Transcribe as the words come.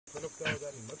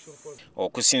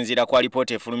Okusinziira kwa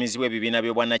alipoota efulumizibwa ebibiina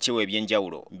by'obwannakyewa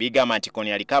eby'enjawulo bigamba nti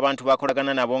Kony aliko abantu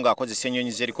bakolagana nabo ng'akozesa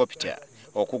ennyonyi z'helikopita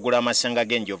okugula amasanga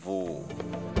g'enjovu.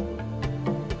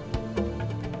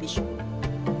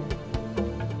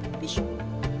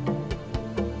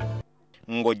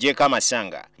 Ng'oggyeko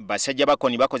amasanga, basajja ba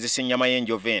Kony bakozesa ennyama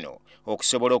y'enjovu eno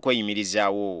okusobola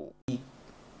okweyimirizaawo.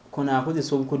 Kony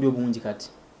akozesa obukodyo bungi kati.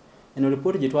 Eno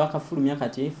lipoota gye twakafulumya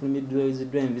kati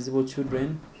efulumiddwa invisible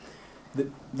children,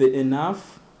 the enough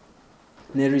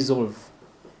ne resolve.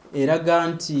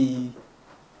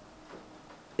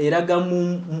 Eraga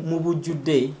mu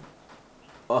bujjudde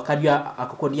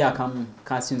akakodyo akamu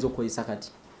kasinza okukozesa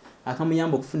kati.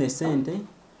 Akamuyamba okufuna esente,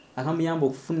 akamuyamba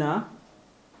okufuna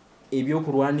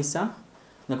ebyokulwanisa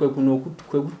nga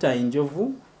kwe kutta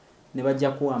enjovu ne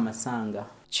bajjako amasanga.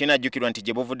 Kinajjukirwa nti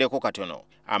gye buvuddeko katono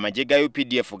amagye ga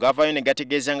UPDF gavaayo ne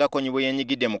gategeeza nga Kony bwe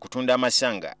yenyigidde mu kutunda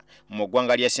amasanga mu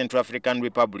ggwanga lya Central African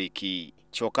Republic.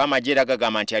 Kyokka amagye era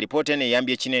gagamba nti alipoota eno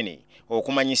eyambye kinene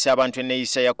okumanyisa abantu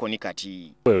enneeyisa ya Kony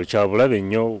kati. Kyabulabe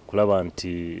nnyo okulaba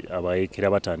nti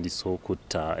abayeekera batandise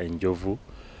okutta enjovu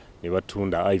ne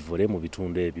batunda ivory mu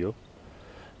bitundu ebyo,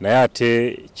 naye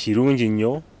ate kirungi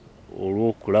nnyo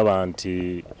olw'okulaba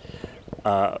nti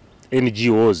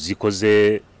NGOs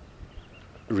zikoze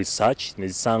research ne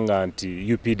zisanga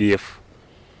nti UPDF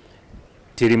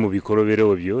teri mu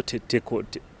bikolobero byo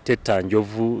tetta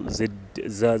njovu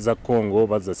za Congo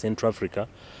baza Central Africa,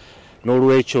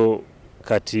 n'olwekyo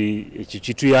kati ekyo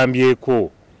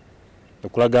kituyambyeko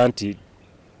okulaga nti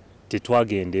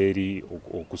tetwagenda eri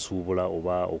okusuubula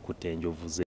oba okutta enjovu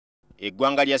ze.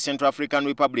 Eggwanga lya Central African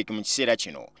Republic mu kiseera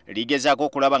kino ligezaako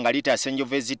okulaba nga litaasa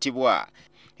enjovu ezittibwa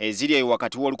eziri eyo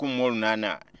wakati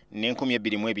w'1800 ne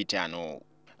 2025.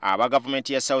 Aba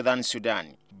gavumenti ya Southern Sudan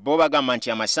bo bagamba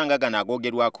nti amasanga gano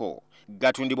agoogerwako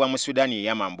gatundibwa mu Sudan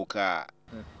ey'amambuka.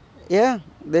 Yeah,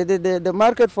 the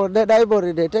market for that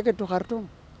ivory, they take it to Khartoum.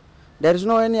 There is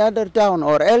no any other town,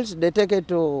 or else they take it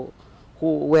to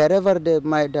wherever they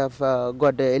might have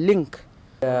got a link.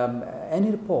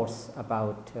 Any reports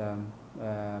about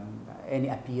any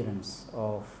appearance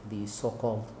of the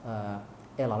so-called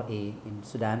LRA in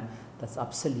Sudan, that's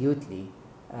absolutely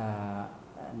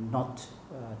not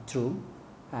true,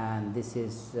 and this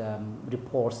is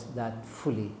reports that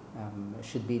fully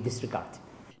should be disregarded.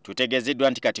 Tutegezeddwa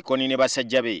nti kati Kony ne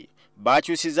basajja be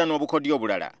bakyusizza n'obukodyo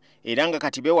obulala era nga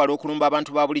kati beewala okulumba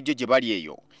abantu ba bulijjo gye bali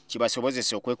eyo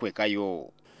kibasobozesa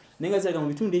okwekwekayo. Nenga zaga mu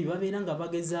bitundu ebyo babeera nga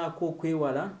bagezaako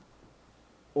okwewala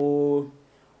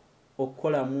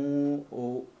okukolamu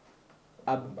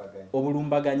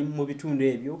obulumbaganyi mu bitundu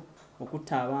ebyo,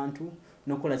 okutta abantu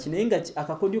n'okola kino, naye nga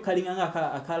akakodyo kalinga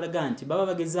nga akalaga nti baba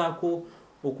bagezaako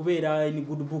okubeera in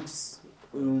good books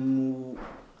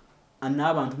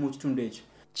n'abantu mu kitundu ekyo.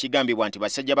 Kigambibwa nti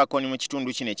basajja ba Kony mu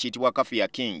kitundu kino ekiyitibwa Kafia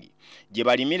King gye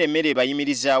balimira emmere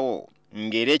bayimirizaawo,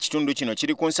 ng'era ekitundu kino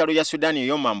kiri ku nsalo ya Sudan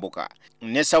ey'omambuka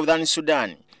ne Southern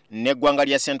Sudan n'eggwanga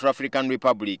lya Central African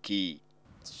Republic.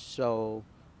 So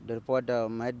the report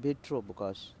might be true,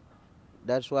 because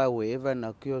that's why we even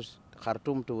accused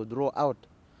Khartoum to withdraw out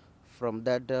from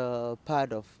that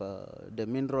part of the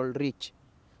mineral rich.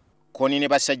 Kony ne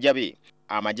basajja be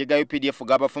amagye ga UPDF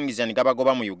gabafungiza ne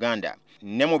gabagoba mu Uganda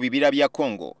ne mu bibira bya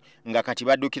Congo nga kati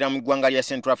baddukira mu ggwanga lya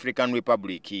Central African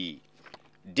Republic.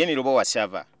 Deni Lobo wa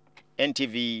Sava,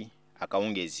 NTV,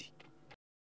 Akawungeezi.